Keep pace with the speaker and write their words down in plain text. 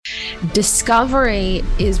Discovery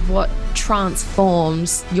is what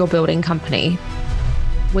transforms your building company.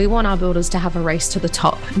 We want our builders to have a race to the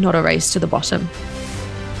top, not a race to the bottom.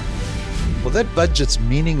 Well, that budget's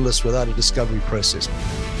meaningless without a discovery process.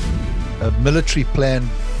 A military plan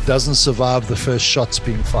doesn't survive the first shots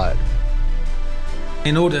being fired.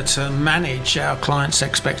 In order to manage our clients'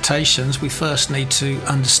 expectations, we first need to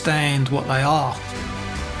understand what they are.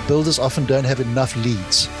 Builders often don't have enough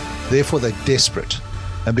leads. Therefore, they're desperate.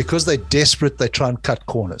 And because they're desperate, they try and cut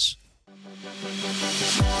corners.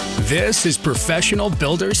 This is Professional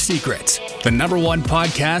Builder Secrets, the #1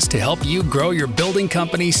 podcast to help you grow your building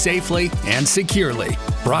company safely and securely.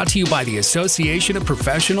 Brought to you by the Association of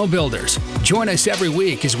Professional Builders. Join us every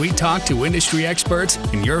week as we talk to industry experts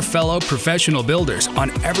and your fellow professional builders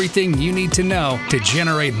on everything you need to know to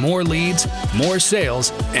generate more leads, more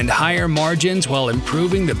sales, and higher margins while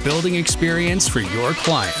improving the building experience for your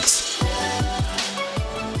clients.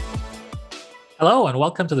 Hello, and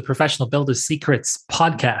welcome to the Professional Builder Secrets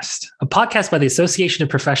podcast, a podcast by the Association of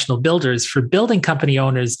Professional Builders for building company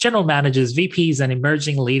owners, general managers, VPs, and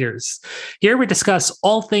emerging leaders. Here we discuss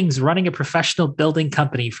all things running a professional building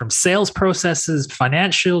company, from sales processes,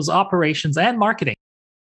 financials, operations, and marketing.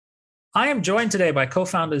 I am joined today by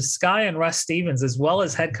co-founders Skye and Russ Stevens, as well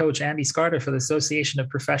as head coach Andy Scarter for the Association of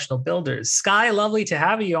Professional Builders. Skye, lovely to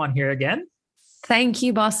have you on here again. Thank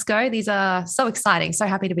you, Bosco. These are so exciting. So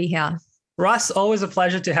happy to be here. Russ, always a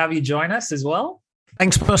pleasure to have you join us as well.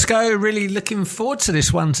 Thanks, Bosco. Really looking forward to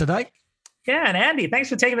this one today. Yeah, and Andy, thanks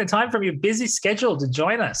for taking the time from your busy schedule to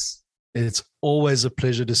join us. It's always a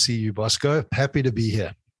pleasure to see you, Bosco. Happy to be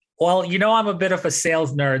here. Well, you know, I'm a bit of a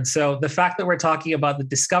sales nerd, so the fact that we're talking about the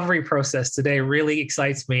discovery process today really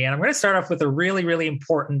excites me. And I'm going to start off with a really, really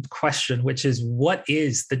important question, which is, what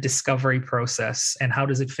is the discovery process and how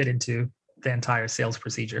does it fit into the entire sales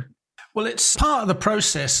procedure? Well, it's part of the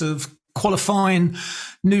process of qualifying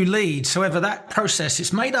new leads. However, that process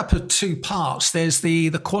is made up of two parts. There's the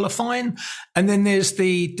qualifying, and then there's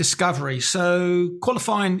the discovery. So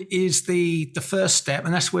qualifying is the first step,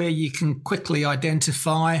 and that's where you can quickly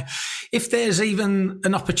identify if there's even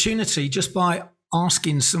an opportunity just by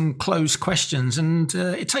asking some closed questions. And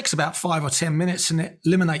it takes about 5 or 10 minutes, and it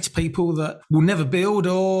eliminates people that will never build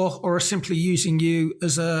or are simply using you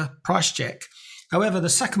as a price check. However, the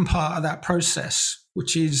second part of that process,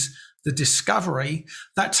 which is the discovery,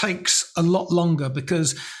 that takes a lot longer,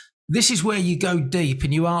 because this is where you go deep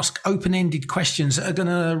and you ask open-ended questions that are going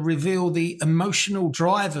to reveal the emotional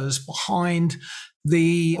drivers behind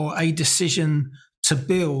a decision to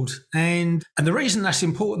build. And the reason that's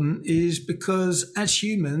important is because as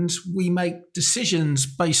humans, we make decisions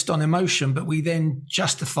based on emotion, but we then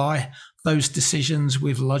justify those decisions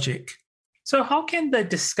with logic. So how can the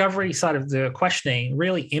discovery side of the questioning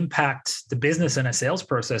really impact the business and a sales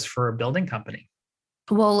process for a building company?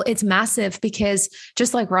 Well, it's massive because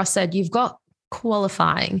just like Russ said, you've got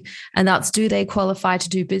qualifying, and that's, do they qualify to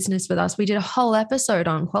do business with us? We did a whole episode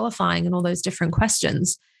on qualifying and all those different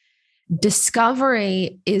questions.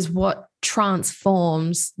 Discovery is what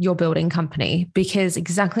transforms your building company, because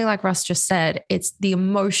exactly like Russ just said, it's the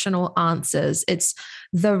emotional answers. It's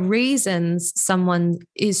the reasons someone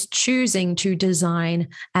is choosing to design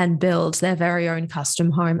and build their very own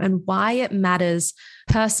custom home and why it matters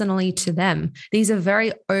personally to them. These are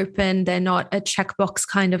very open. They're not a checkbox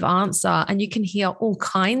kind of answer, and you can hear all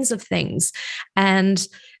kinds of things. And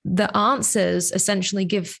the answers essentially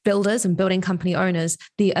give builders and building company owners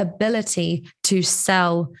the ability to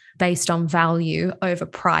sell based on value over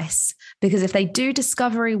price. Because if they do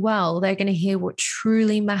discovery well, they're going to hear what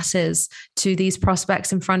truly matters to these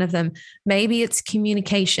prospects in front of them. Maybe it's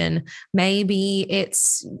communication. Maybe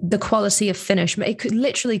it's the quality of finish. It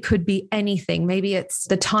could be anything. Maybe it's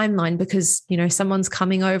the timeline because, you know, someone's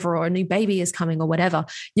coming over or a new baby is coming or whatever.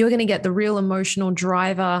 You're going to get the real emotional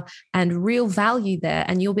driver and real value there.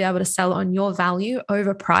 And you'll be able to sell on your value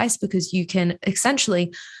over price because you can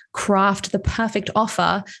essentially craft the perfect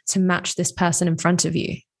offer to match this person in front of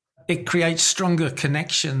you. It creates stronger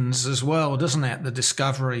connections as well, doesn't it? The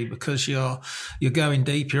discovery, because you're going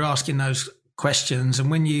deep, you're asking those questions.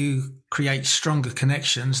 And when you create stronger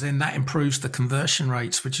connections, then that improves the conversion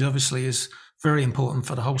rates, which obviously is very important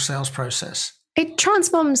for the whole sales process. It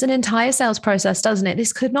transforms an entire sales process, doesn't it?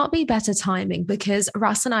 This could not be better timing, because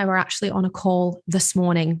Russ and I were actually on a call this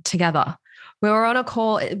morning together. We were on a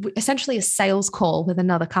call, essentially a sales call with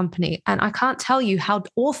another company. And I can't tell you how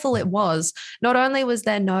awful it was. Not only was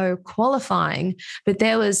there no qualifying, but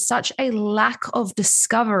there was such a lack of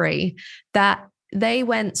discovery that they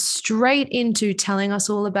went straight into telling us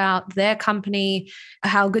all about their company,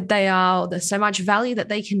 how good they are, there's so much value that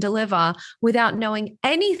they can deliver without knowing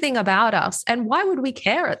anything about us. And why would we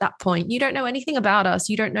care at that point? You don't know anything about us.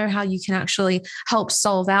 You don't know how you can actually help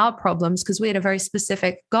solve our problems because we had a very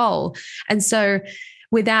specific goal. And so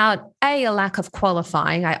without a lack of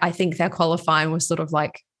qualifying, I think their qualifying was sort of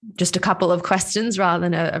like just a couple of questions rather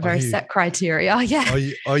than a very set criteria. Yeah.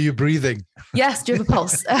 Are you breathing? Yes, do you have a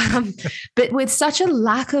pulse? But with such a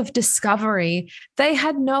lack of discovery, they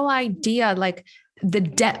had no idea like the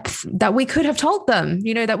depth that we could have told them,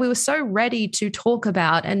 that we were so ready to talk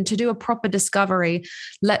about, and to do a proper discovery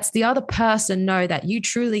lets the other person know that you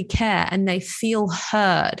truly care and they feel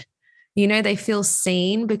heard. They feel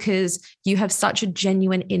seen because you have such a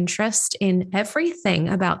genuine interest in everything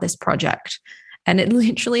about this project. And it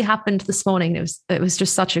literally happened this morning. It was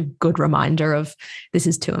just such a good reminder of this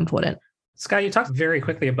is too important. Scott, you talked very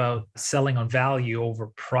quickly about selling on value over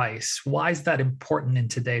price. Why is that important in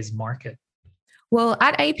today's market? Well,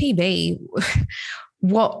 at APB,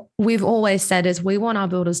 what we've always said is we want our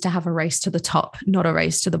builders to have a race to the top, not a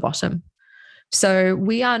race to the bottom. So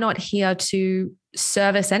we are not here to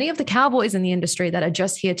service any of the cowboys in the industry that are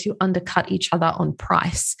just here to undercut each other on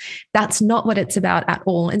price. That's not what it's about at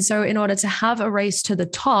all. And so in order to have a race to the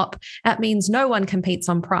top, that means no one competes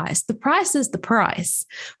on price. The price is the price.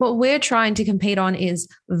 What we're trying to compete on is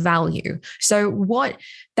value. So what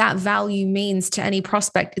that value means to any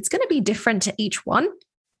prospect, it's going to be different to each one.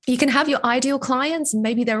 You can have your ideal clients, and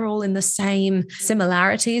maybe they're all in the same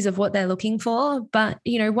similarities of what they're looking for. But,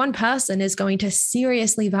 one person is going to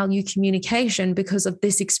seriously value communication because of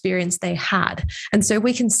this experience they had. And so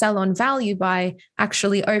we can sell on value by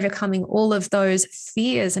actually overcoming all of those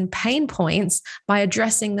fears and pain points by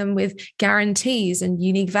addressing them with guarantees and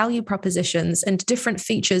unique value propositions and different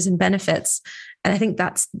features and benefits. And I think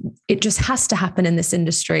it just has to happen in this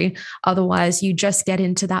industry. Otherwise, you just get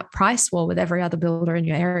into that price war with every other builder in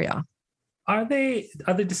your area. Are the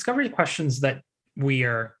discovery questions that we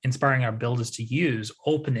are inspiring our builders to use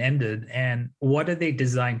open-ended, and what are they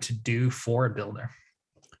designed to do for a builder?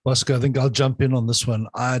 Oscar, I think I'll jump in on this one.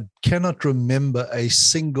 I cannot remember a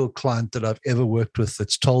single client that I've ever worked with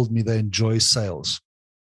that's told me they enjoy sales.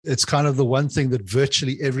 It's kind of the one thing that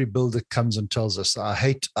virtually every builder comes and tells us, I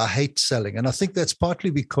hate selling. And I think that's partly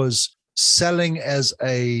because selling as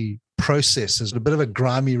a process has a bit of a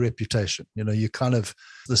grimy reputation. You kind of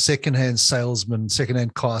the secondhand salesman,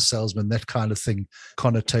 secondhand car salesman, that kind of thing,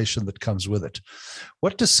 connotation that comes with it.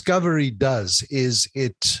 What discovery does is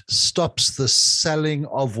it stops the selling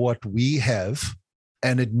of what we have,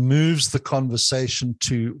 and it moves the conversation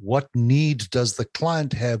to what need does the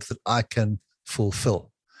client have that I can fulfill.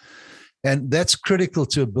 And that's critical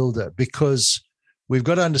to a builder, because we've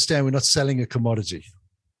got to understand we're not selling a commodity.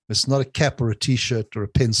 It's not a cap or a T-shirt or a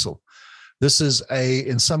pencil. This is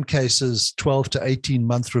in some cases, 12 to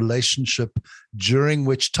 18-month relationship during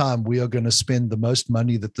which time we are going to spend the most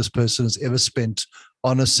money that this person has ever spent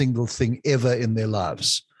on a single thing ever in their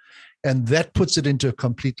lives. And that puts it into a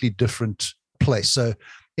completely different place. So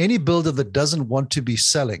any builder that doesn't want to be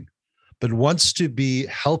selling, but wants to be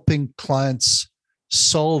helping clients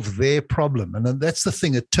solve their problem. And that's the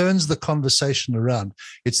thing. It turns the conversation around.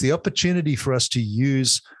 It's the opportunity for us to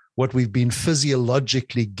use what we've been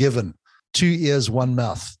physiologically given, 2 ears, 1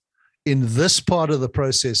 mouth. In this part of the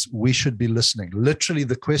process, we should be listening. Literally,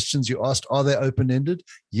 the questions you asked, are they open-ended?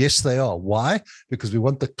 Yes, they are. Why? Because we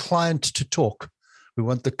want the client to talk. We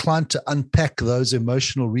want the client to unpack those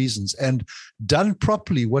emotional reasons. And done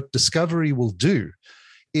properly, what discovery will do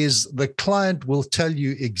is the client will tell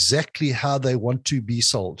you exactly how they want to be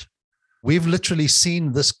sold. We've literally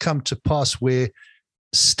seen this come to pass where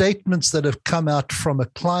statements that have come out from a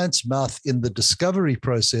client's mouth in the discovery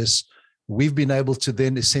process, we've been able to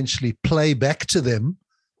then essentially play back to them,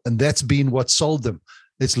 and that's been what sold them.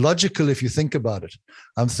 It's logical if you think about it.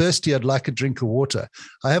 I'm thirsty, I'd like a drink of water.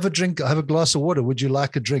 I have a glass of water. Would you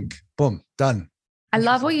like a drink? Boom, done. I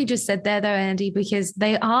love what you just said there though, Andy, because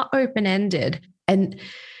they are open-ended. And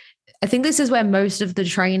I think this is where most of the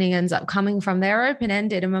training ends up coming from. They're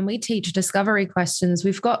open-ended. And when we teach discovery questions,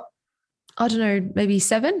 we've got, I don't know, maybe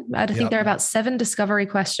 7. I think there are about 7 discovery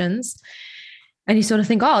questions. And you sort of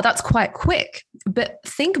think, oh, that's quite quick. But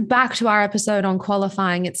think back to our episode on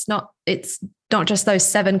qualifying. It's not just those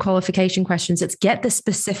 7 qualification questions. It's get the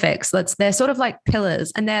specifics. They're sort of like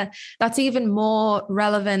pillars. And that's even more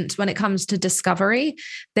relevant when it comes to discovery.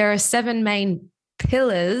 There are 7 main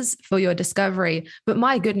pillars for your discovery, but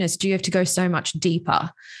my goodness, do you have to go so much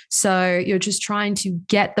deeper? So you're just trying to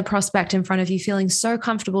get the prospect in front of you, feeling so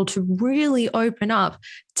comfortable to really open up.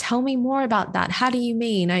 Tell me more about that. How do you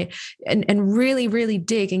mean? And really, really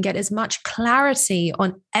dig and get as much clarity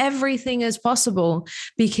on everything as possible.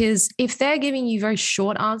 Because if they're giving you very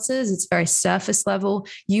short answers, it's very surface level.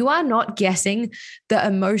 You are not getting the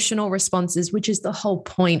emotional responses, which is the whole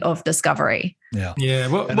point of discovery. Yeah. Yeah.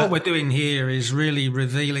 What we're doing here is really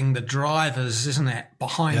revealing the drivers, isn't it,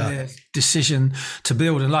 behind their decision to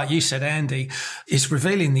build. And like you said, Andy, it's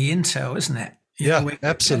revealing the intel, isn't it? We're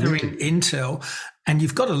absolutely gathering intel, and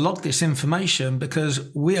you've got to log this information because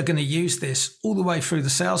we are going to use this all the way through the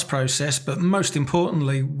sales process. But most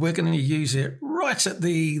importantly, we're going to use it right at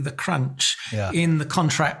the crunch in the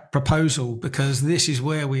contract proposal, because this is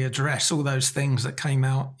where we address all those things that came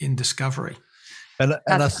out in discovery. And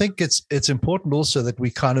I think it's important also that we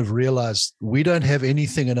kind of realize we don't have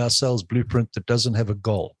anything in our sales blueprint that doesn't have a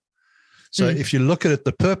goal. So if you look at it,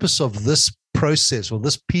 the purpose of this process or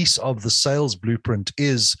this piece of the sales blueprint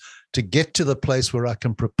is to get to the place where I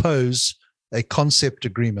can propose a concept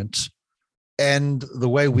agreement. And the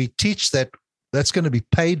way we teach that, that's going to be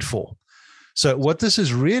paid for. So what this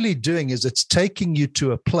is really doing is it's taking you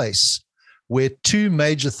to a place where two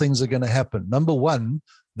major things are going to happen. Number one,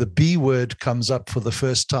 the B word comes up for the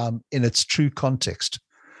first time in its true context.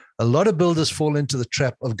 A lot of builders fall into the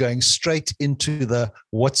trap of going straight into the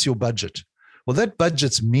what's your budget? Well, that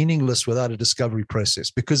budget's meaningless without a discovery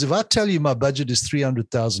process, because if I tell you my budget is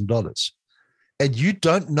 $300,000 and you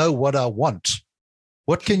don't know what I want,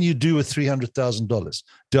 what can you do with $300,000?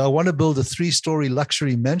 Do I want to build a 3-story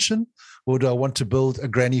luxury mansion, or do I want to build a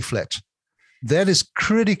granny flat? That is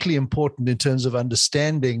critically important in terms of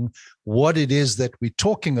understanding what it is that we're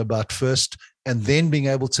talking about first, and then being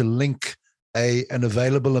able to link an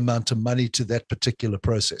available amount of money to that particular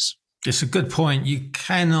process. It's a good point. You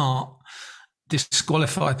cannot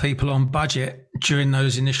disqualify people on budget during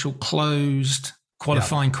those initial closed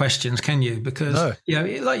qualifying questions, can you? Because,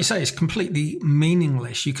 like you say, it's completely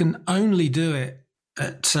meaningless. You can only do it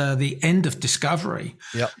at the end of discovery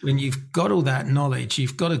when you've got all that knowledge,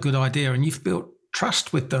 you've got a good idea, and you've built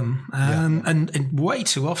trust with them. And way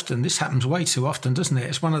too often, this happens way too often, doesn't it?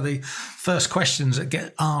 It's one of the first questions that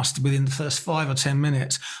get asked within the first 5 or 10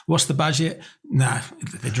 minutes. What's the budget? No,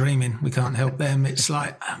 they're dreaming. We can't help them. It's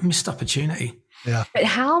like a missed opportunity. Yeah. But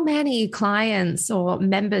how many clients or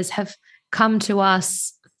members have come to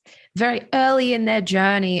us very early in their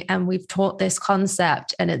journey and we've taught this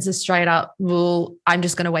concept, and it's a straight up, well, I'm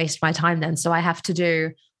just going to waste my time then. So I have to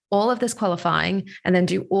do all of this qualifying and then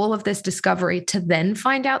do all of this discovery to then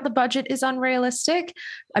find out the budget is unrealistic.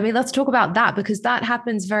 I mean, let's talk about that, because that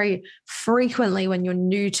happens very frequently when you're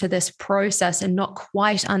new to this process and not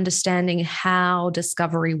quite understanding how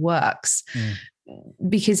discovery works.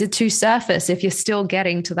 Because it's too surface. If you're still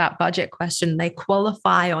getting to that budget question, they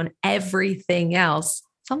qualify on everything else.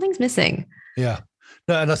 Something's missing. Yeah.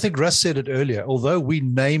 No, and I think Russ said it earlier. Although we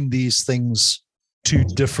name these things two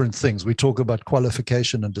different things, we talk about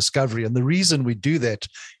qualification and discovery. And the reason we do that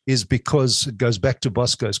is because it goes back to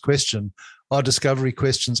Bosco's question. Are discovery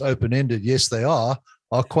questions open-ended? Yes, they are.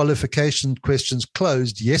 Are qualification questions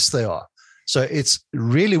closed? Yes, they are. So it's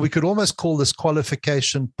really, we could almost call this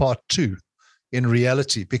qualification part 2. In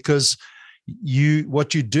reality, because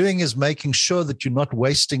what you're doing is making sure that you're not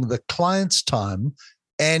wasting the client's time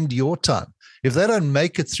and your time. If they don't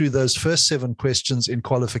make it through those first 7 questions in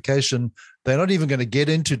qualification, they're not even going to get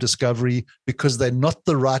into discovery, because they're not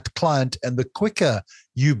the right client. And the quicker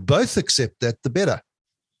you both accept that, the better.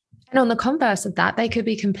 And on the converse of that, they could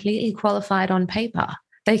be completely qualified on paper.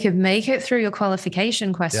 They could make it through your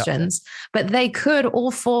qualification questions, but they could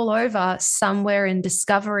all fall over somewhere in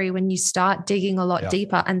discovery when you start digging a lot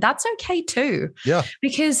deeper. And that's okay too. Yeah.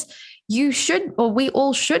 Because you should, or we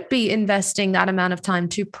all should be investing that amount of time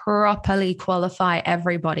to properly qualify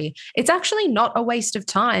everybody. It's actually not a waste of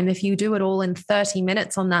time if you do it all in 30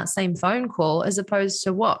 minutes on that same phone call, as opposed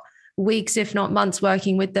to weeks, if not months,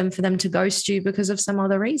 working with them for them to ghost you because of some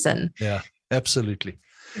other reason. Yeah, absolutely.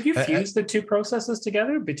 Have you fused the two processes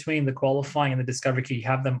together between the qualifying and the discovery? Can you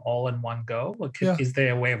have them all in one go? Is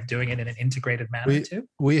there a way of doing it in an integrated manner too?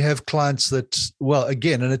 We have clients that, well,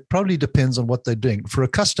 again, and it probably depends on what they're doing. For a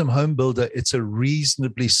custom home builder, it's a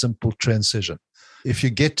reasonably simple transition. If you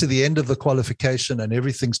get to the end of the qualification and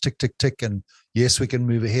everything's tick, tick, tick, and yes, we can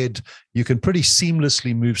move ahead, you can pretty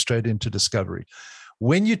seamlessly move straight into discovery.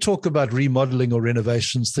 When you talk about remodeling or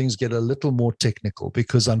renovations, things get a little more technical,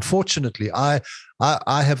 because unfortunately, I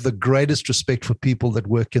have the greatest respect for people that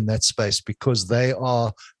work in that space, because they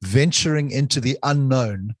are venturing into the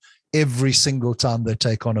unknown every single time they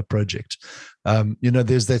take on a project.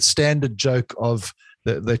 There's that standard joke of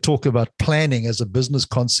they talk about planning as a business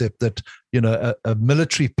concept that, a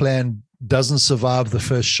military plan doesn't survive the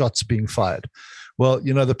first shots being fired. Well,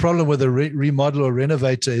 the problem with a remodel or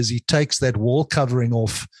renovator is he takes that wall covering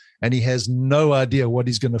off and he has no idea what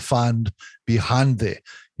he's going to find behind there,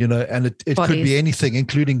 and it could be anything,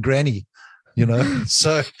 including granny,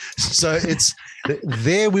 so it's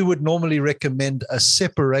there. We would normally recommend a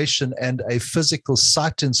separation and a physical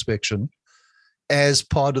site inspection as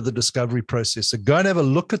part of the discovery process. So go and have a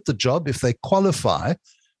look at the job. If they qualify,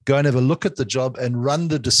 go and have a look at the job and run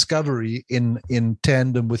the discovery in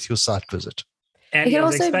tandem with your site visit. And I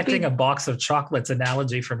was expecting a box of chocolates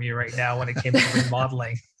analogy from you right now when it came to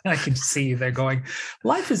remodeling. I can see you there going,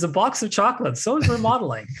 life is a box of chocolates. So is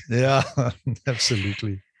remodeling. Yeah,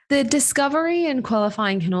 absolutely. The discovery and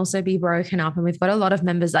qualifying can also be broken up. And we've got a lot of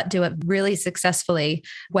members that do it really successfully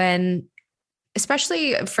when,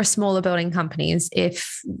 especially for smaller building companies,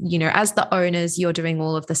 if, as the owners, you're doing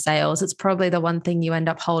all of the sales, it's probably the one thing you end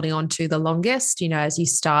up holding on to the longest, as you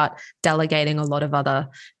start delegating a lot of other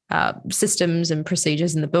systems and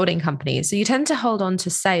procedures in the building company. So you tend to hold on to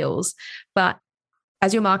sales, but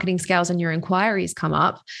as your marketing scales and your inquiries come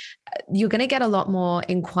up, you're going to get a lot more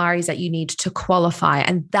inquiries that you need to qualify.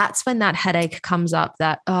 And that's when that headache comes up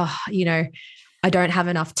that, I don't have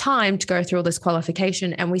enough time to go through all this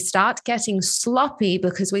qualification. And we start getting sloppy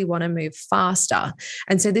because we want to move faster.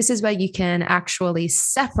 And so this is where you can actually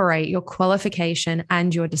separate your qualification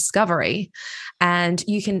and your discovery. And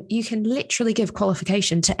you can literally give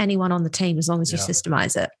qualification to anyone on the team as long as you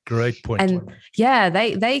systemize it. Great point. And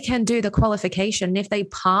they can do the qualification. And if they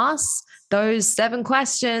pass those 7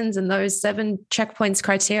 questions and those 7 checkpoints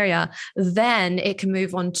criteria, then it can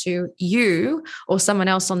move on to you or someone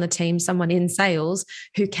else on the team, someone in sales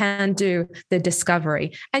who can do the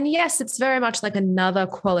discovery. And yes, it's very much like another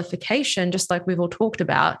qualification, just like we've all talked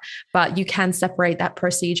about, but you can separate that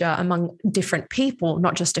procedure among different people,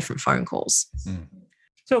 not just different phone calls.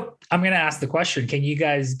 So I'm going to ask the question, can you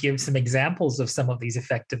guys give some examples of some of these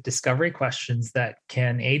effective discovery questions that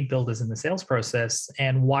can aid builders in the sales process?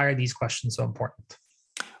 And why are these questions so important?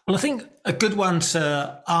 Well, I think a good one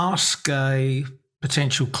to ask a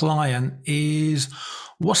potential client is,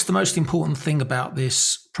 what's the most important thing about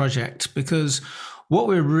this project? Because what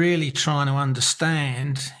we're really trying to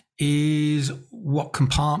understand is what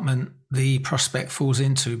compartment the prospect falls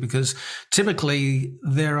into, because typically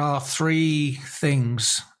there are 3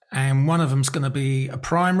 things, and one of them is going to be a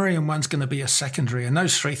primary and one's going to be a secondary. And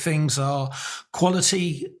those 3 things are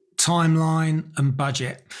quality, timeline, and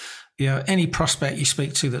budget. Any prospect you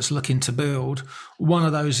speak to that's looking to build, one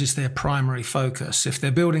of those is their primary focus. If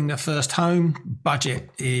they're building their first home, budget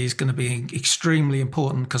is going to be extremely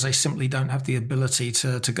important because they simply don't have the ability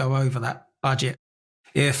to go over that budget.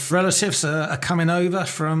 If relatives are coming over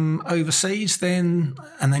from overseas, and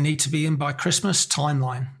they need to be in by Christmas,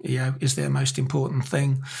 timeline, is their most important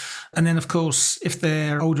thing. And then, of course, if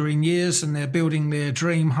they're older in years and they're building their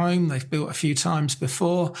dream home, they've built a few times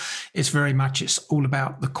before, it's all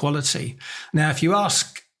about the quality. Now, if you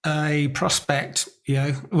ask a prospect,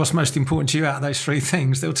 what's most important to you out of those 3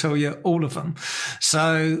 things, they'll tell you all of them.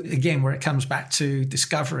 So again, where it comes back to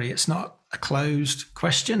discovery, it's not a closed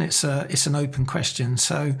question, it's an open question.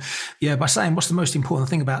 So by saying what's the most important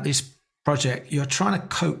thing about this project, you're trying to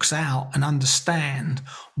coax out and understand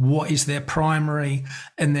what is their primary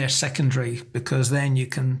and their secondary, because then you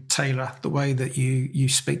can tailor the way that you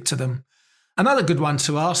speak to them. Another good one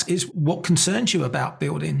to ask is, what concerns you about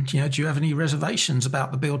building? Do you have any reservations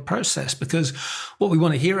about the build process? Because what we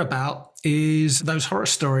want to hear about is those horror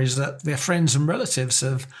stories that their friends and relatives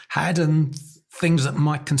have had and things that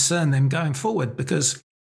might concern them going forward, because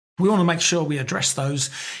we want to make sure we address those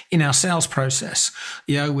in our sales process,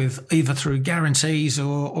 with either through guarantees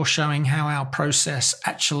or showing how our process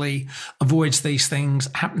actually avoids these things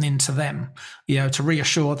happening to them, to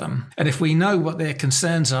reassure them. And if we know what their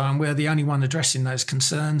concerns are and we're the only one addressing those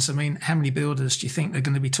concerns, how many builders do you think they're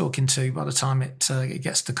going to be talking to by the time it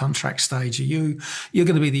gets to contract stage? You're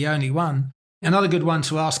going to be the only one. Another good one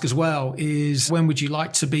to ask as well is, when would you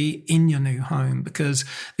like to be in your new home? Because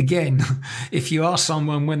again, if you ask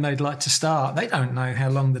someone when they'd like to start, they don't know how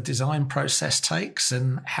long the design process takes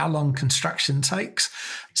and how long construction takes.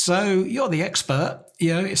 So you're the expert.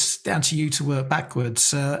 It's down to you to work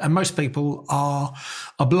backwards. And most people are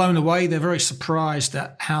blown away. They're very surprised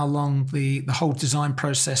at how long the whole design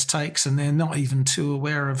process takes, and they're not even too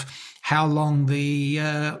aware of how long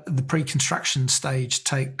the pre-construction stage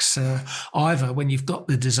takes either, when you've got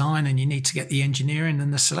the design and you need to get the engineering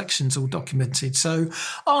and the selections all documented. So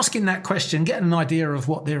asking that question, getting an idea of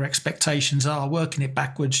what their expectations are, working it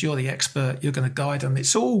backwards, you're the expert, you're going to guide them.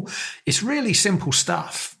 It's really simple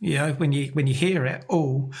stuff, when you hear it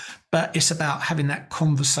all, but it's about having that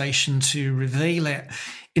conversation to reveal it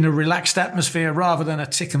in a relaxed atmosphere rather than a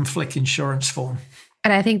tick and flick insurance form.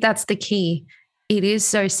 And I think that's the key. It is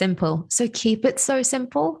so simple. So keep it so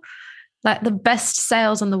simple. Like the best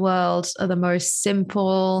sales in the world are the most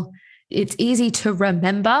simple. It's easy to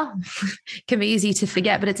remember. Can be easy to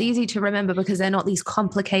forget, but it's easy to remember because they're not these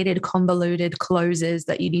complicated, convoluted closes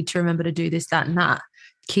that you need to remember to do this, that, and that.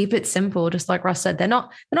 Keep it simple. Just like Russ said, they're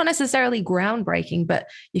not necessarily groundbreaking, but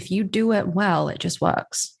if you do it well, it just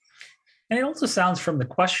works. And it also sounds from the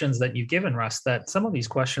questions that you've given, Russ, that some of these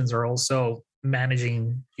questions are also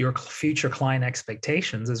managing your future client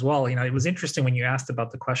expectations as well. It was interesting when you asked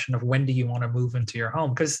about the question of when do you want to move into your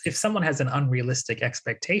home? Because if someone has an unrealistic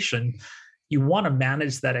expectation, you want to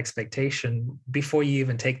manage that expectation before you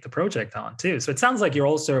even take the project on too. So it sounds like you're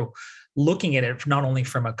also looking at it not only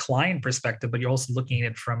from a client perspective, but you're also looking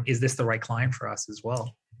at it from, is this the right client for us as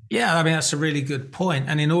well? Yeah, I mean, that's a really good point.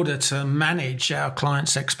 And in order to manage our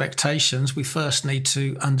clients' expectations, we first need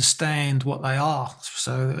to understand what they are.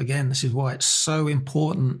 So again, this is why it's so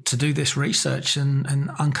important to do this research and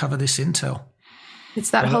uncover this intel. It's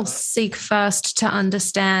that whole seek first to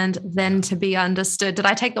understand, then to be understood. Did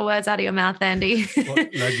I take the words out of your mouth, Andy? Well,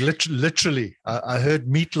 like literally, I heard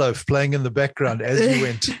Meatloaf playing in the background as you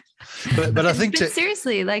went. But I think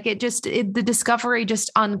seriously, like the discovery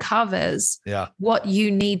just uncovers what you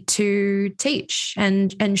need to teach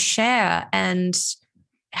and share and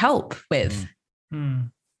help with.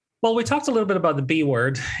 Well, we talked a little bit about the B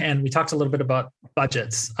word, and we talked a little bit about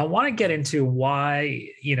budgets. I want to get into why,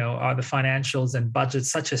 are the financials and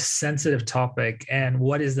budgets such a sensitive topic, and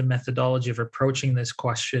what is the methodology of approaching this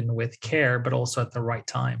question with care, but also at the right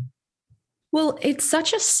time? Well, it's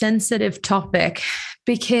such a sensitive topic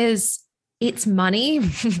because it's money.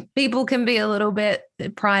 People can be a little bit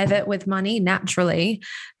private with money naturally,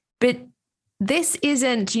 but this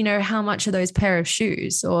isn't, how much are those pair of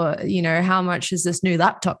shoes, or, how much is this new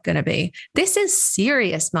laptop going to be? This is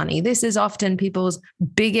serious money. This is often people's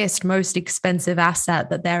biggest, most expensive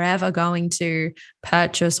asset that they're ever going to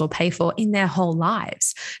purchase or pay for in their whole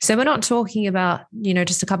lives. So we're not talking about,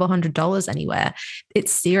 just a couple $100 anywhere.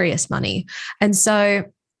 It's serious money. And so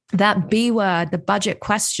that B word, the budget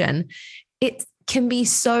question, it can be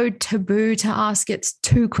so taboo to ask it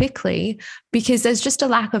too quickly because there's just a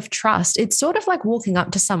lack of trust. It's sort of like walking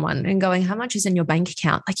up to someone and going, how much is in your bank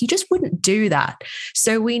account? Like you just wouldn't do that.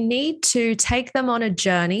 So we need to take them on a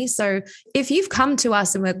journey. So if you've come to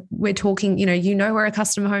us and we're talking, we're a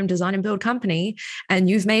custom home design and build company and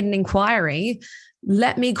you've made an inquiry,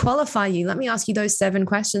 let me qualify you. Let me ask you those 7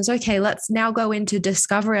 questions. Okay, let's now go into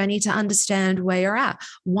discovery. I need to understand where you're at.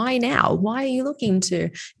 Why now? Why are you looking to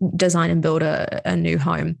design and build a new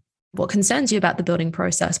home? What concerns you about the building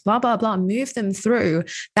process? Blah, blah, blah. Move them through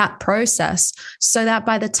that process so that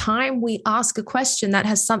by the time we ask a question that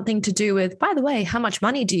has something to do with, by the way, how much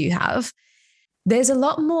money do you have? There's a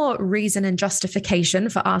lot more reason and justification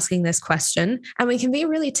for asking this question. And we can be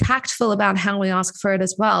really tactful about how we ask for it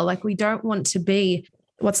as well. Like we don't want to be,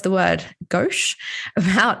 gauche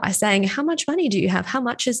about saying, how much money do you have? How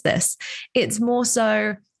much is this? It's more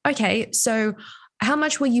so, okay, so how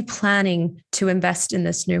much were you planning to invest in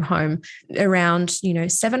this new home? Around,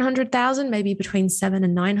 700,000, maybe between 700,000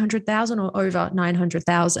 and 900,000 or over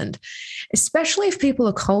 900,000. Especially if people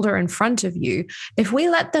are colder in front of you. If we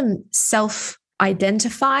let them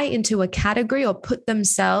self-identify into a category or put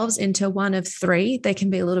themselves into one of 3, they can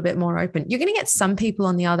be a little bit more open. You're going to get some people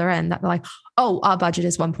on the other end that are like, oh, our budget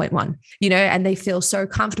is 1.1, and they feel so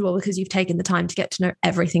comfortable because you've taken the time to get to know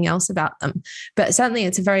everything else about them. But certainly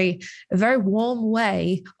it's a very warm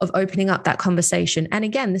way of opening up that conversation. And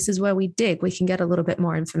again, this is where we dig. We can get a little bit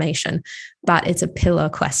more information, but it's a pillar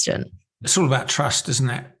question. It's all about trust, isn't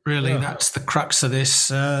it? Really, That's the crux of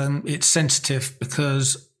this. It's sensitive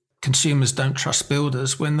because consumers don't trust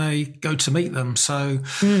builders when they go to meet them. So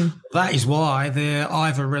that is why they're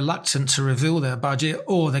either reluctant to reveal their budget,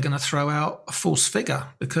 or they're going to throw out a false figure,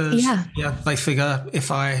 because they figure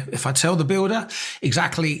if I tell the builder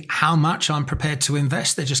exactly how much I'm prepared to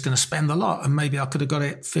invest, they're just going to spend a lot, and maybe I could have got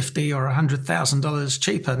it $50,000 or $100,000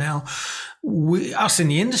 cheaper. Now, us in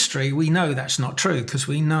the industry, we know that's not true, because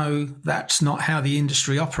we know that's not how the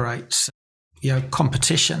industry operates.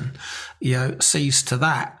 Competition, sees to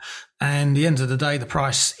that. And at the end of the day, the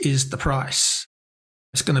price is the price.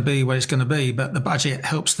 It's going to be what it's going to be, but the budget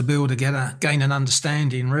helps the builder gain an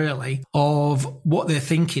understanding, really, of what they're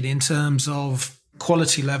thinking in terms of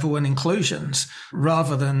quality level and inclusions,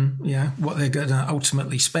 rather than what they're going to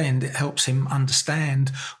ultimately spend. It helps him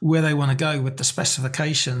understand where they want to go with the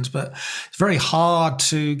specifications. But it's very hard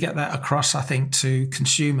to get that across, I think, to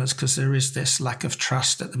consumers, because there is this lack of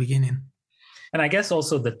trust at the beginning. And I guess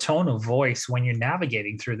also the tone of voice when you're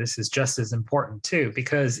navigating through this is just as important too,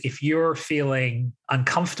 because if you're feeling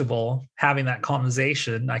uncomfortable having that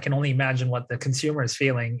conversation, I can only imagine what the consumer is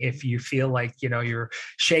feeling if you feel like, you're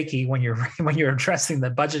shaky when you're addressing the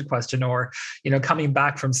budget question, or, coming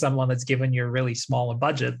back from someone that's given you a really small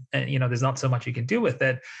budget and, there's not so much you can do with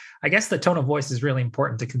it. I guess the tone of voice is really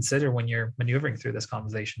important to consider when you're maneuvering through this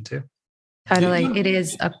conversation too. Totally. It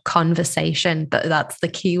is a conversation. That's the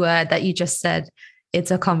key word that you just said. It's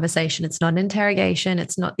a conversation. It's not an interrogation.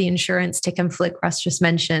 It's not the insurance tick and flick Russ just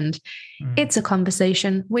mentioned. It's a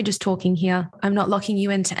conversation. We're just talking here. I'm not locking you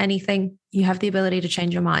into anything. You have the ability to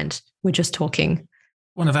change your mind. We're just talking.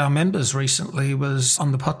 One of our members recently was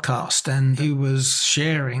on the podcast, and he was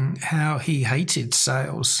sharing how he hated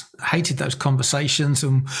sales, hated those conversations,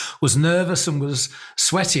 and was nervous and was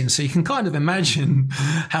sweating. So you can kind of imagine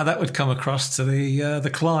how that would come across to the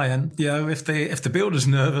client. If the builder's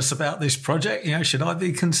nervous about this project, should I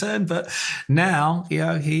be concerned? But now,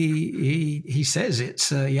 he says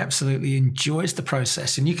he absolutely enjoys the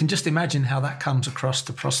process, and you can just imagine how that comes across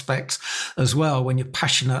to prospects as well. When you're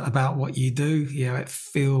passionate about what you do, it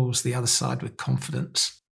fills the other side with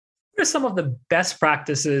confidence. What are some of the best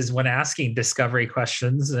practices when asking discovery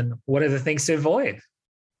questions, and what are the things to avoid?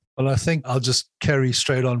 Well, I think I'll just carry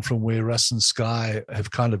straight on from where Russ and Sky have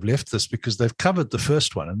kind of left this, because they've covered the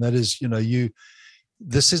first one. And that is,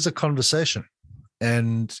 this is a conversation.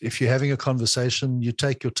 And if you're having a conversation, you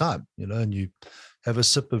take your time, and you have a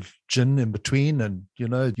sip of gin in between, and,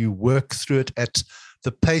 you work through it at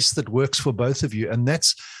the pace that works for both of you. And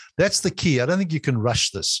that's the key. I don't think you can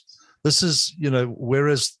rush this. This is,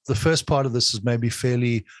 whereas the first part of this is maybe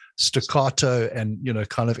fairly staccato and,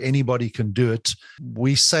 kind of anybody can do it.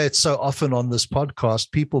 We say it so often on this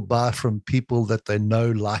podcast, people buy from people that they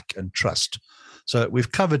know, like, and trust. So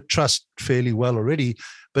we've covered trust fairly well already,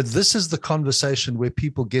 but this is the conversation where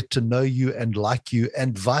people get to know you and like you,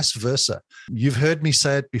 and vice versa. You've heard me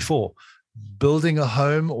say it before. Building a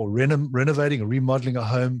home or renovating or remodeling a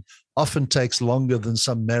home often takes longer than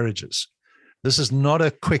some marriages. This is not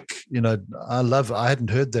a quick, I hadn't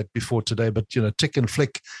heard that before today, but, tick and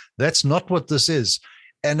flick. That's not what this is.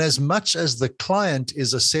 And as much as the client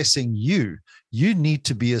is assessing you, you need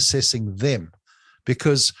to be assessing them,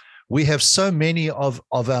 because we have so many of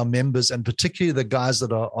our members, and particularly the guys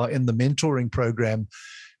that are in the mentoring program,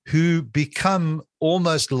 who become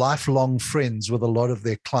almost lifelong friends with a lot of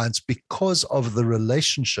their clients because of the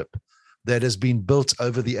relationship that has been built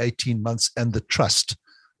over the 18 months and the trust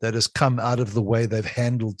that has come out of the way they've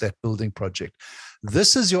handled that building project.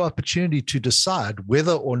 This is your opportunity to decide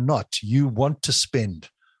whether or not you want to spend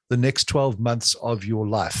the next 12 months of your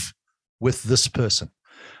life with this person.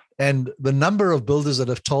 And the number of builders that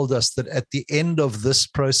have told us that at the end of this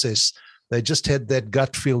process, they just had that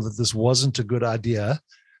gut feel that this wasn't a good idea.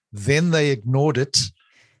 Then they ignored it,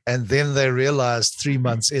 and then they realized 3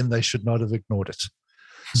 months in they should not have ignored it.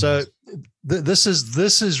 So this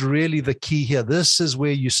is really the key here. This is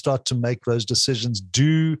where you start to make those decisions.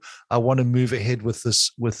 Do I want to move ahead with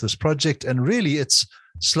this project? And really, it's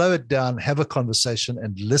slow it down, have a conversation,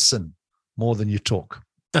 and listen more than you talk.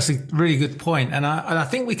 That's a really good point. And I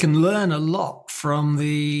think we can learn a lot from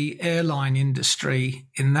the airline industry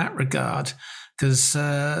in that regard, because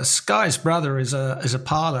Sky's brother is a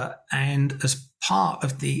pilot, and as part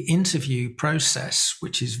of the interview process,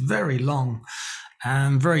 which is very long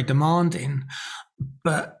and very demanding,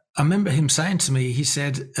 but I remember him saying to me, he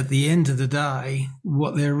said, at the end of the day,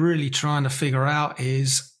 what they're really trying to figure out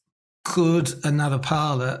is, could another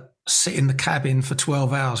pilot sit in the cabin for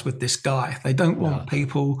 12 hours with this guy? They don't want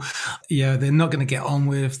people, they're not going to get on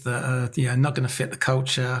with, not going to fit the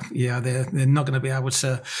culture. They're not going to be able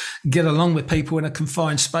to get along with people in a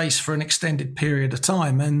confined space for an extended period of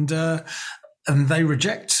time. And they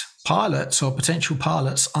reject pilots or potential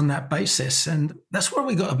pilots on that basis. And that's what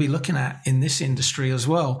we got to be looking at in this industry as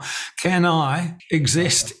well. Can I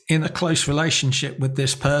exist in a close relationship with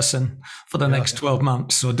this person for the next 12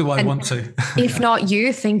 months, or do I want to? If not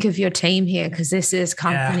you, think of your team here, because this is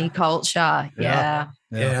company culture. Yeah.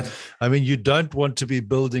 I mean, you don't want to be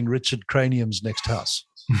building Richard Cranium's next house.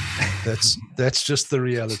 That's just the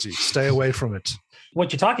reality. Stay away from it.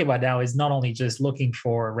 What you're talking about now is not only just looking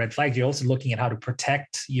for red flags, you're also looking at how to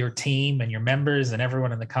protect your team and your members and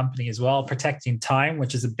everyone in the company as well, protecting time,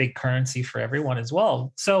 which is a big currency for everyone as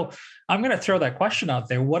well. So I'm going to throw that question out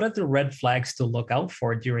there. What are the red flags to look out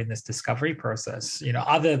for during this discovery process,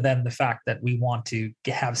 other than the fact that we want to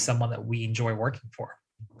have someone that we enjoy working for?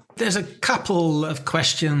 There's a couple of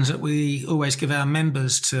questions that we always give our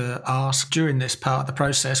members to ask during this part of the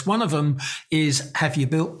process. One of them is, have you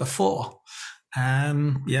built before? A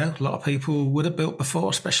lot of people would have built before,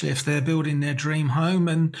 especially if they're building their dream home,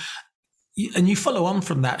 and you follow on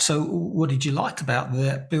from that. So what did you like about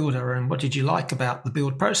the builder, and what did you like about the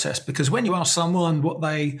build process? Because when you ask someone what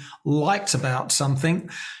they liked about something,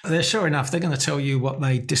 they're sure enough, they're going to tell you what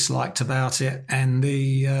they disliked about it, and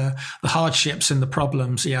the hardships and the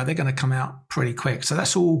problems. They're going to come out pretty quick. So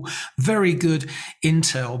that's all very good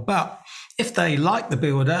intel. But if they like the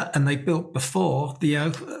builder and they built before,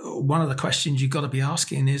 one of the questions you've got to be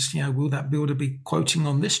asking is, will that builder be quoting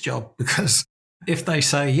on this job? Because if they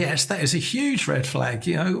say yes, that is a huge red flag.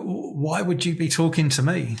 Why would you be talking to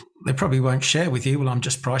me? They probably won't share with you, well, I'm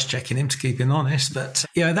just price checking him to keep him honest. But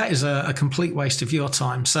that is a complete waste of your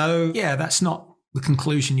time. So that's not the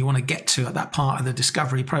conclusion you want to get to at that part of the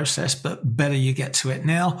discovery process, but better you get to it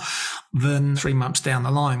now than 3 months down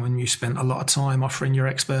the line when you spent a lot of time offering your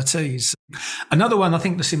expertise. Another one I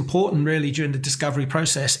think that's important really during the discovery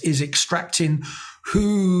process is extracting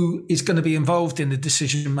who is going to be involved in the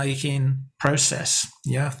decision-making process.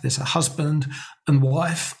 If there's a husband and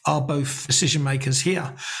wife are both decision makers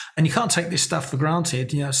here, and you can't take this stuff for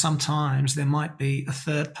granted. Sometimes there might be a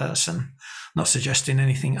third person. Not suggesting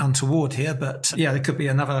anything untoward here, but there could be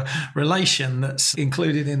another relation that's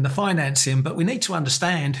included in the financing. But we need to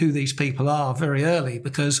understand who these people are very early,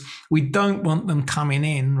 because we don't want them coming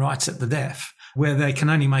in right at the death where they can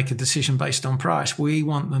only make a decision based on price. We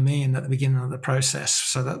want them in at the beginning of the process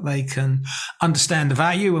so that they can understand the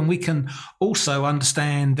value, and we can also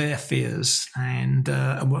understand their fears and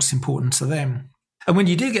what's important to them. And when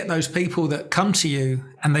you do get those people that come to you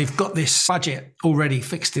and they've got this budget already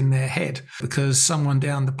fixed in their head because someone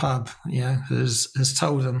down the pub, has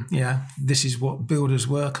told them, this is what builders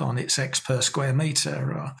work on, it's X per square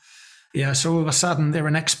meter, or so all of a sudden they're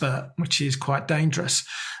an expert, which is quite dangerous.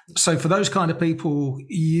 So for those kind of people,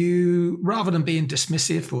 you, rather than being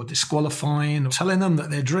dismissive or disqualifying or telling them that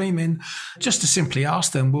they're dreaming, just to simply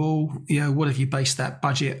ask them, well, what have you based that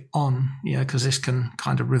budget on? Because this can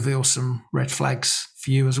kind of reveal some red flags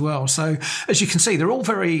for you as well. So as you can see, they're all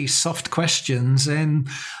very soft questions, and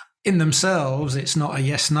in themselves, it's not a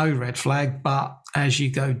yes-no red flag, but as you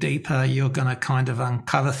go deeper, you're going to kind of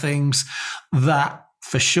uncover things that,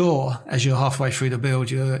 for sure, as you're halfway through the build,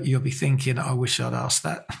 you'll be thinking, I wish I'd asked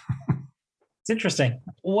that. It's interesting.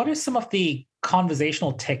 What are some of the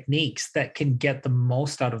conversational techniques that can get the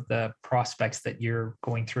most out of the prospects that you're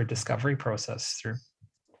going through a discovery process through?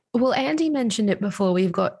 Well, Andy mentioned it before.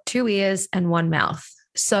 We've got 2 ears and 1 mouth.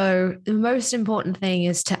 So the most important thing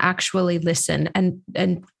is to actually listen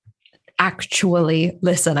and actually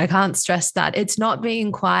listen. I can't stress that. It's not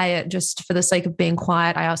being quiet just for the sake of being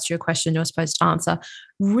quiet. I asked you a question you're supposed to answer.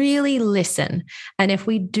 Really listen. And if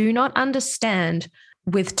we do not understand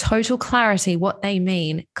with total clarity what they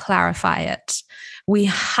mean, clarify it. We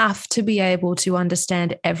have to be able to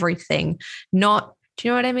understand everything, not, do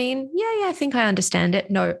you know what I mean? Yeah, I think I understand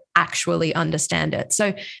it. No, actually understand it.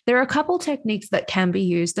 So there are a couple techniques that can be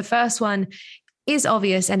used. The first one is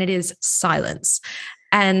obvious, and it is silence.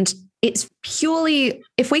 And it's purely,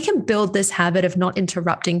 if we can build this habit of not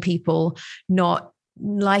interrupting people, not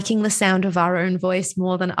liking the sound of our own voice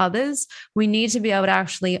more than others, we need to be able to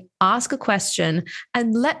actually ask a question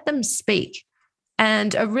and let them speak.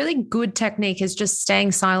 And a really good technique is just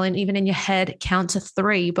staying silent, even in your head, count to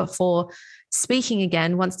 3 before speaking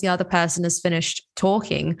again once the other person has finished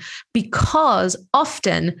talking, because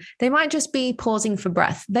often they might just be pausing for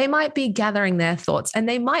breath. They might be gathering their thoughts, and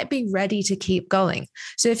they might be ready to keep going.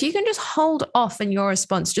 So if you can just hold off in your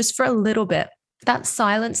response just for a little bit, that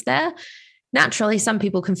silence there naturally, some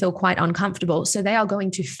people can feel quite uncomfortable. So they are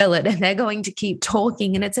going to fill it and they're going to keep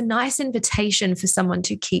talking. And it's a nice invitation for someone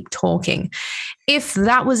to keep talking. If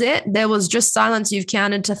that was it, there was just silence, you've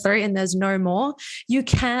counted to 3 and there's no more, you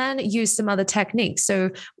can use some other techniques. So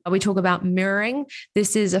we talk about mirroring.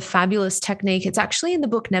 This is a fabulous technique. It's actually in the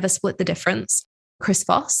book, Never Split the Difference. Chris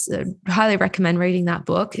Voss, highly recommend reading that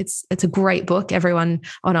book. It's a great book. Everyone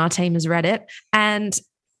on our team has read it. And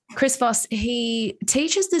Chris Voss, he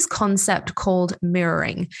teaches this concept called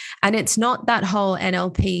mirroring. And it's not that whole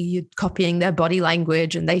NLP, you're copying their body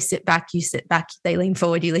language and they sit back, you sit back, they lean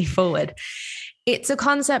forward, you lean forward. It's a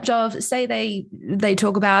concept of, say they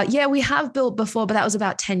talk about, yeah, we have built before, but that was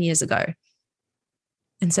about 10 years ago.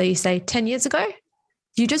 And so you say 10 years ago,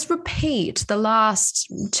 you just repeat the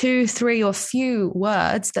last 2, 3 or few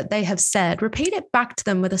words that they have said, repeat it back to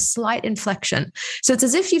them with a slight inflection. So it's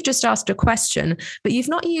as if you've just asked a question, but you've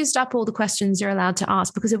not used up all the questions you're allowed to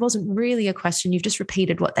ask because it wasn't really a question. You've just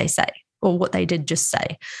repeated what they say or what they did just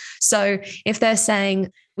say. So if they're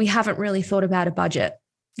saying, we haven't really thought about a budget,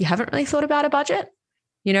 you haven't really thought about a budget?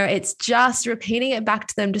 You know, it's just repeating it back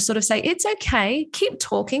to them to sort of say, it's okay, keep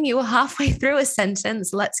talking. You were halfway through a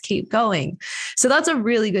sentence. Let's keep going. So that's a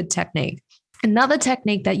really good technique. Another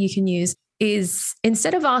technique that you can use is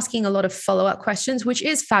instead of asking a lot of follow-up questions, which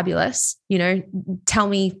is fabulous, you know, tell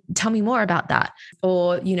me more about that.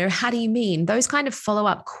 Or, you know, how do you mean? Those kind of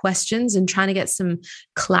follow-up questions and trying to get some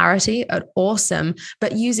clarity are awesome,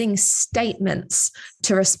 but using statements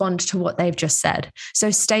to respond to what they've just said.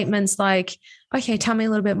 So statements like, okay, tell me a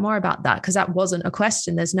little bit more about that, because that wasn't a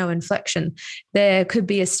question. There's no inflection. There could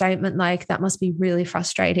be a statement like, that must be really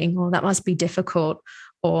frustrating, or that must be difficult,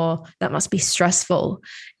 or that must be stressful.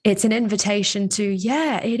 It's an invitation to,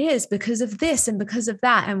 yeah, it is because of this and because of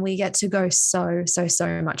that. And we get to go so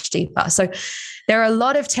much deeper. So there are a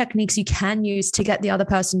lot of techniques you can use to get the other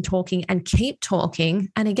person talking and keep talking.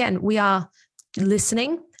 And again, we are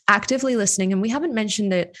listening, actively listening. And we haven't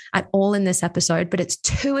mentioned it at all in this episode, but it's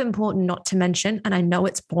too important not to mention. And I know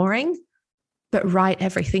it's boring, but write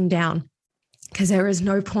everything down, because there is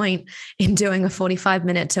no point in doing a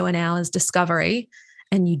 45-minute to an hour's discovery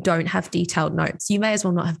and you don't have detailed notes. You may as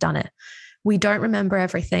well not have done it. We don't remember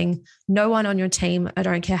everything. No one on your team, I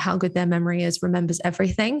don't care how good their memory is, remembers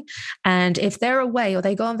everything. And if they're away or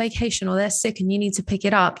they go on vacation or they're sick and you need to pick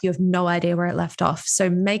it up, you have no idea where it left off. So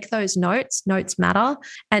make those notes. Notes matter.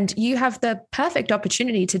 And you have the perfect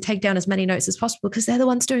opportunity to take down as many notes as possible because they're the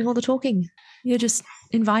ones doing all the talking. You're just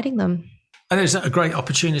inviting them. And there's a great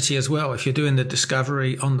opportunity as well, if you're doing the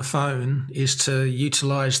discovery on the phone, is to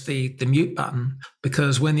utilize the mute button,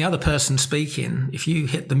 because when the other person's speaking, if you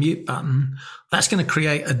hit the mute button, that's going to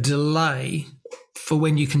create a delay for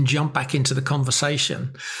when you can jump back into the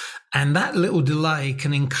conversation. And that little delay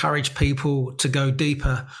can encourage people to go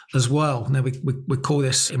deeper as well. Now, we call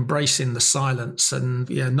this embracing the silence and,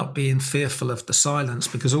 you know, not being fearful of the silence,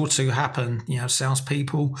 because all too happen, you know,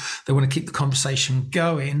 salespeople, they want to keep the conversation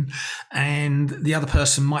going and the other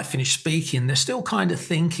person might finish speaking. They're still kind of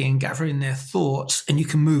thinking, gathering their thoughts, and you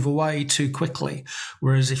can move away too quickly.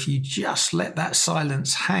 Whereas if you just let that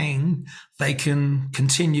silence hang, they can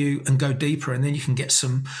continue and go deeper, and then you can get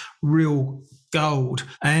some real gold.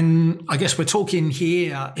 And I guess we're talking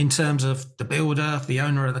here in terms of the builder, the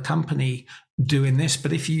owner of the company doing this.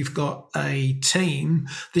 But if you've got a team,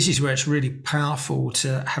 this is where it's really powerful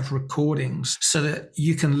to have recordings so that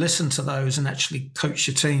you can listen to those and actually coach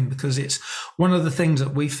your team, because it's one of the things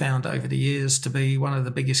that we found over the years to be one of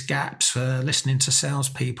the biggest gaps for listening to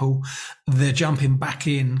salespeople. They're jumping back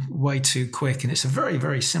in way too quick. And it's a very,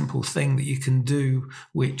 very simple thing that you can do,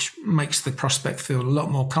 which makes the prospect feel a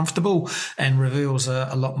lot more comfortable and reveals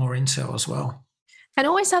a lot more intel as well. And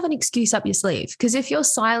always have an excuse up your sleeve, because if you're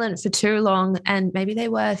silent for too long and maybe they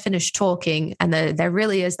were finished talking and there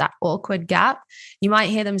really is that awkward gap, you might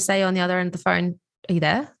hear them say on the other end of the phone, are you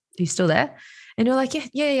there? Are you still there? And you're like,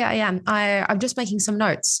 yeah, I am. I'm just making some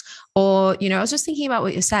notes. Or, you know, I was just thinking about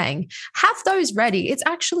what you're saying. Have those ready. It's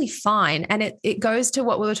actually fine. And it goes to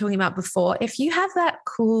what we were talking about before. If you have that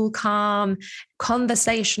cool, calm,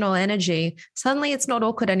 conversational energy, suddenly it's not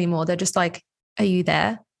awkward anymore. They're just like, are you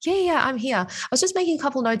there? Yeah, I'm here. I was just making a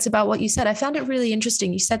couple notes about what you said. I found it really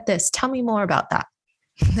interesting. You said this. Tell me more about that.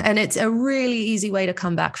 And it's a really easy way to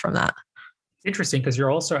come back from that. Interesting, because you're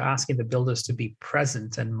also asking the builders to be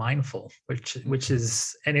present and mindful, which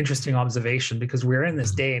is an interesting observation, because we're in this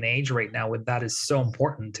day and age right now where that is so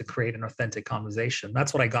important to create an authentic conversation.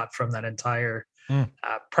 That's what I got from that entire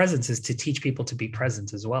presence, is to teach people to be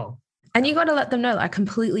present as well. And you got to let them know, I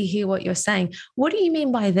completely hear what you're saying. What do you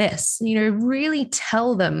mean by this? You know, really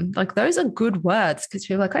tell them, like, those are good words, because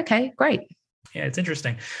you're like, okay, great. Yeah, it's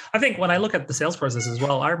interesting. I think when I look at the sales process as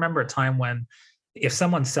well, I remember a time when if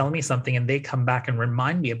someone's selling me something and they come back and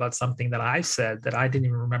remind me about something that I said that I didn't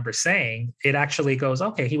even remember saying, it actually goes,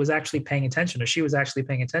 okay, he was actually paying attention or she was actually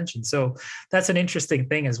paying attention. So that's an interesting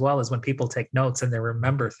thing as well, as when people take notes and they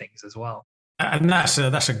remember things as well. And that's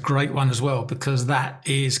a great one as well, because that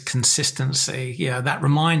is consistency. Yeah, that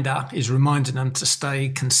reminder is reminding them to stay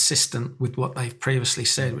consistent with what they've previously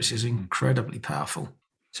said, which is incredibly powerful.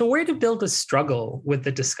 So where do builders struggle with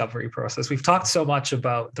the discovery process? We've talked so much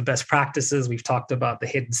about the best practices. We've talked about the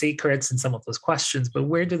hidden secrets and some of those questions, but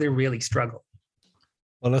where do they really struggle?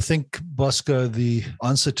 Well, I think, Bosco, the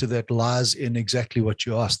answer to that lies in exactly what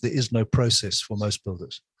you asked. There is no process for most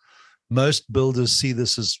builders. Most builders see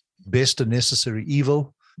this as best a necessary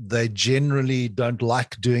evil. They generally don't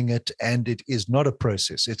like doing it, and it is not a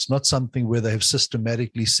process. It's not something where they have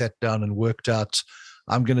systematically sat down and worked out,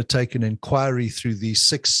 I'm going to take an inquiry through these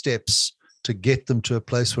 6 steps to get them to a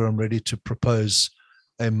place where I'm ready to propose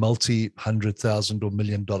a multi-$100,000 or $1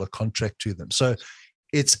 million contract to them. So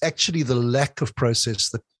it's actually the lack of process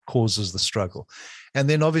that causes the struggle. And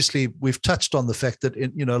then obviously we've touched on the fact that,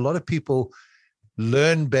 a lot of people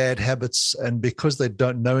learn bad habits, and because they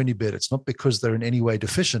don't know any better, it's not because they're in any way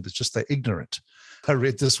deficient, it's just they're ignorant. I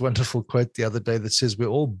read this wonderful quote the other day that says, we're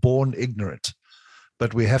all born ignorant,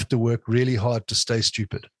 but we have to work really hard to stay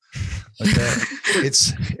stupid. Okay?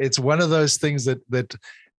 It's one of those things that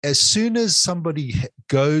as soon as somebody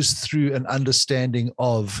goes through an understanding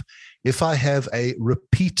of, if I have a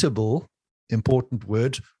repeatable, important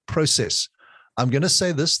word, process, I'm going to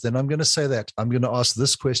say this, then I'm going to say that. I'm going to ask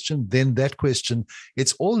this question, then that question.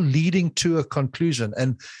 It's all leading to a conclusion.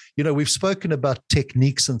 And, we've spoken about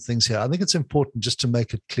techniques and things here. I think it's important just to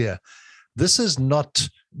make it clear. This is not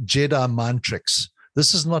Jedi mind tricks.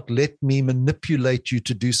 This is not let me manipulate you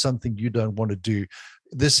to do something you don't want to do.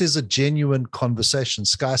 This is a genuine conversation.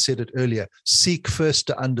 Sky said it earlier. Seek first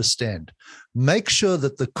to understand. Make sure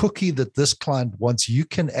that the cookie that this client wants, you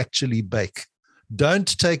can actually bake.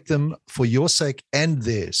 Don't take them for your sake and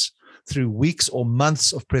theirs through weeks or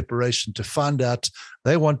months of preparation to find out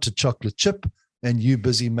they want a chocolate chip and you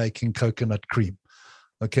busy making coconut cream.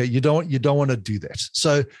 Okay, you don't want to do that.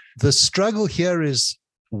 So the struggle here is,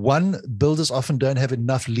 one, builders often don't have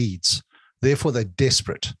enough leads. Therefore, they're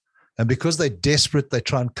desperate. And because they're desperate, they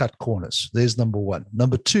try and cut corners. There's number one.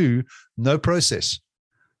 Number two, no process.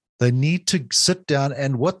 They need to sit down,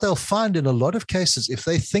 and what they'll find in a lot of cases, if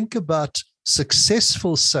they think about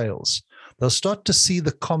successful sales, they'll start to see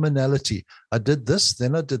the commonality. I did this,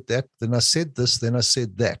 then I did that, then I said this, then I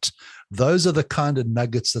said that. Those are the kind of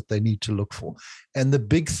nuggets that they need to look for. And the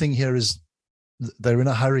big thing here is they're in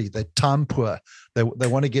a hurry. They're time poor. They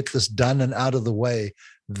want to get this done and out of the way.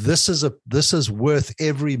 This is worth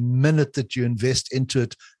every minute that you invest into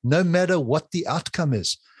it, no matter what the outcome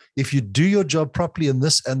is. If you do your job properly in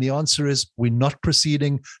this, and the answer is we're not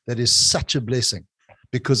proceeding, that is such a blessing,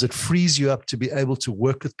 because it frees you up to be able to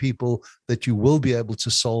work with people that you will be able to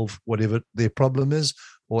solve whatever their problem is,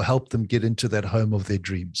 or help them get into that home of their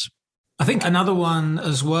dreams. I think another one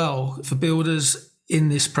as well for builders in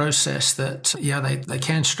this process that, they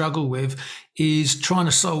can struggle with is trying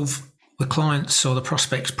to solve the client's or the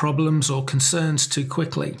prospect's problems or concerns too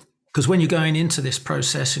quickly. Because when you're going into this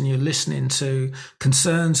process and you're listening to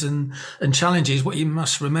concerns and challenges, what you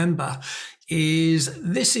must remember is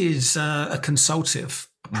this is a consultative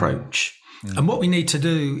approach. Mm. And what we need to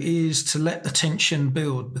do is to let the tension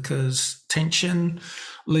build, because tension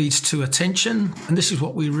leads to attention. And this is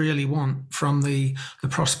what we really want from the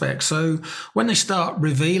prospect. So when they start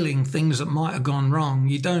revealing things that might have gone wrong,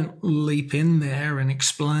 you don't leap in there and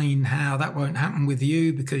explain how that won't happen with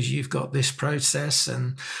you because you've got this process,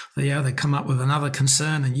 and they come up with another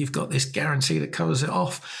concern and you've got this guarantee that covers it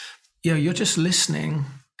off. You're just listening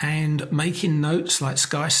and making notes, like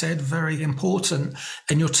Sky said, very important.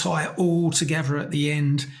 And you'll tie it all together at the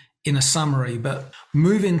end in a summary. But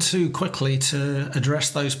moving too quickly to address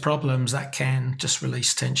those problems, that can just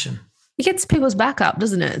release tension. It gets people's back up,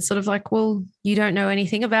 doesn't it? It's sort of like, well, you don't know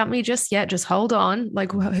anything about me just yet. Just hold on.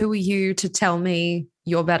 Like, who are you to tell me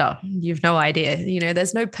you're better? You've no idea.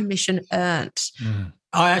 There's no permission earned. Mm.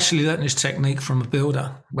 I actually learned this technique from a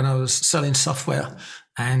builder when I was selling software.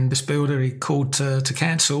 And this builder, he called to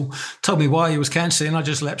cancel, told me why he was cancelling. I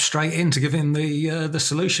just leapt straight in to give him the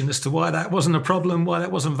solution as to why that wasn't a problem, why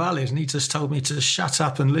that wasn't valid. And he just told me to shut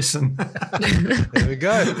up and listen. There we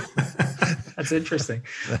go. That's interesting.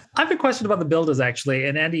 I have a question about the builders, actually.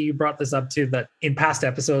 And Andy, you brought this up too, that in past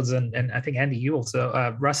episodes, and I think Andy, you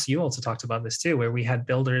also, Russ, you also talked about this too, where we had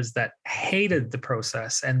builders that hated the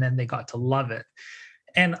process and then they got to love it.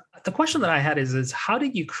 And The question that I had is how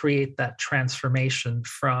did you create that transformation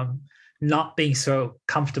from not being so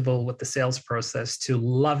comfortable with the sales process to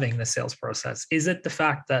loving the sales process? Is it the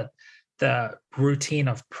fact that the routine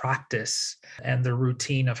of practice and the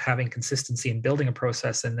routine of having consistency in building a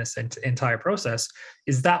process in this entire process,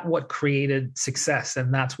 is that what created success?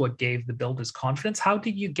 And that's what gave the builders confidence? How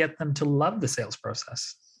did you get them to love the sales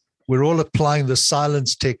process? We're all applying the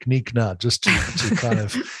silence technique now, just to kind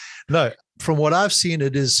of, no, from what I've seen,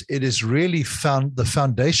 it is really found the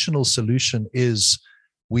foundational solution is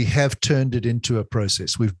we have turned it into a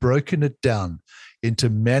process. We've broken it down into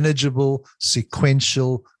manageable,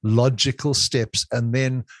 sequential, logical steps, and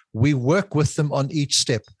then we work with them on each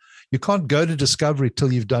step. You can't go to discovery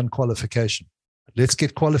till you've done qualification. Let's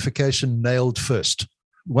get qualification nailed first.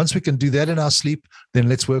 Once we can do that in our sleep, then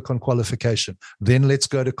let's work on qualification. Then let's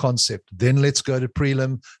go to concept. Then let's go to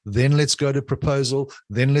prelim. Then let's go to proposal.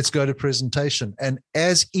 Then let's go to presentation. And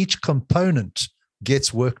as each component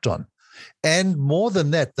gets worked on, and more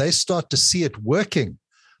than that, they start to see it working.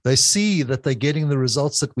 They see that they're getting the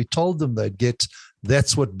results that we told them they'd get.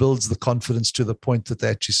 That's what builds the confidence to the point that they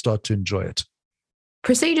actually start to enjoy it.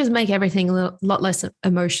 Procedures make everything a lot less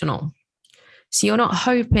emotional. So you're not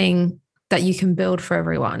hoping that you can build for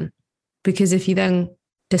everyone, because if you then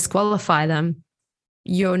disqualify them,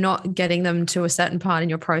 you're not getting them to a certain part in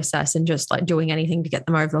your process and just like doing anything to get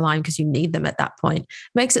them over the line because you need them at that point.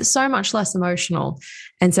 It makes it so much less emotional.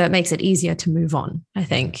 And so it makes it easier to move on, I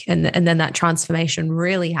think. And then that transformation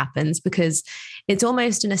really happens because it's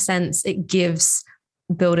almost, in a sense, it gives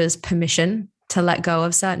builders permission to let go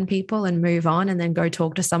of certain people and move on and then go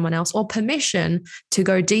talk to someone else, or permission to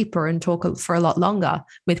go deeper and talk for a lot longer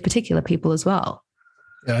with particular people as well.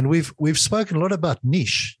 And we've spoken a lot about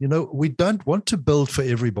niche. You know, we don't want to build for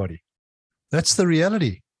everybody. That's the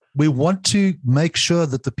reality. We want to make sure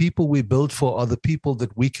that the people we build for are the people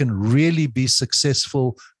that we can really be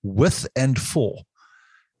successful with and for.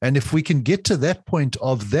 And if we can get to that point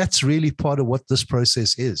of that's really part of what this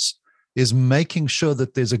process is making sure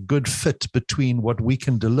that there's a good fit between what we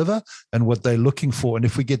can deliver and what they're looking for. And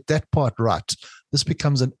if we get that part right, this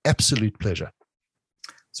becomes an absolute pleasure.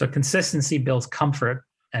 So consistency builds comfort,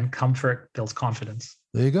 and comfort builds confidence.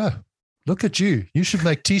 There you go. Look at you. You should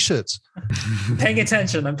make T-shirts. I'm paying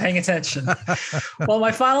attention. Well,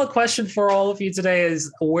 my final question for all of you today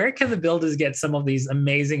is, where can the builders get some of these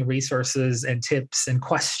amazing resources and tips and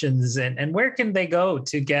questions? And where can they go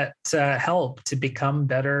to get help to become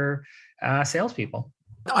better salespeople?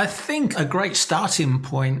 I think a great starting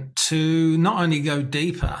point to not only go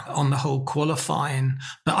deeper on the whole qualifying,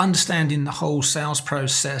 but understanding the whole sales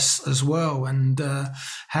process as well and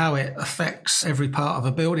how it affects every part of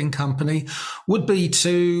a building company would be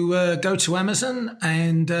to go to Amazon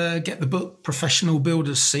and get the book Professional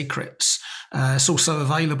Builders Secrets. It's also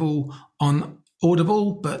available on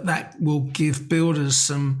Audible, but that will give builders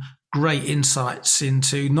some great insights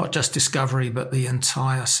into not just discovery, but the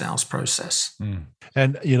entire sales process.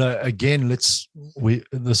 And, you know, again, this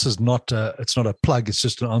is not, it's not a plug. It's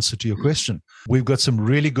just an answer to your question. We've got some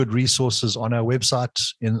really good resources on our website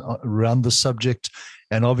around the subject.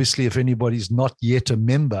 And obviously, if anybody's not yet a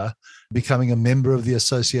member, becoming a member of the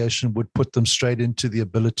association would put them straight into the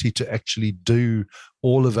ability to actually do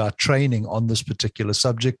all of our training on this particular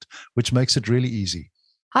subject, which makes it really easy.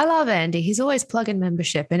 I love Andy. He's always plugging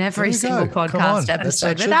membership in every single podcast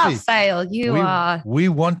episode. Without fail, we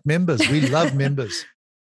want members. We love members.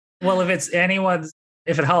 Well,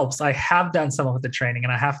 if it helps, I have done some of the training,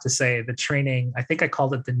 and I have to say the training, I think I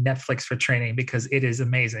called it the Netflix for training because it is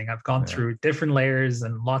amazing. I've gone through different layers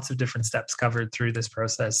and lots of different steps covered through this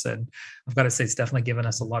process. And I've got to say, it's definitely given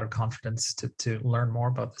us a lot of confidence to learn more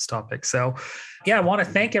about this topic. So yeah, I want to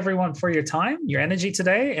thank everyone for your time, your energy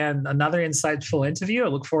today, and another insightful interview. I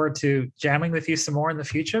look forward to jamming with you some more in the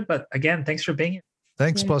future. But again, thanks for being here.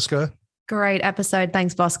 Thanks, Bosco. Great episode.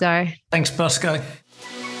 Thanks, Bosco. Thanks, Bosco.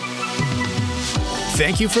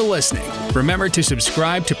 Thank you for listening. Remember to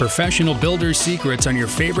subscribe to Professional Builders Secrets on your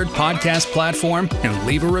favorite podcast platform and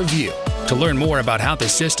leave a review. To learn more about how the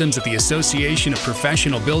systems at the Association of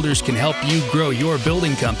Professional Builders can help you grow your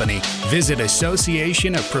building company, visit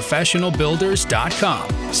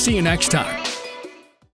associationofprofessionalbuilders.com. See you next time.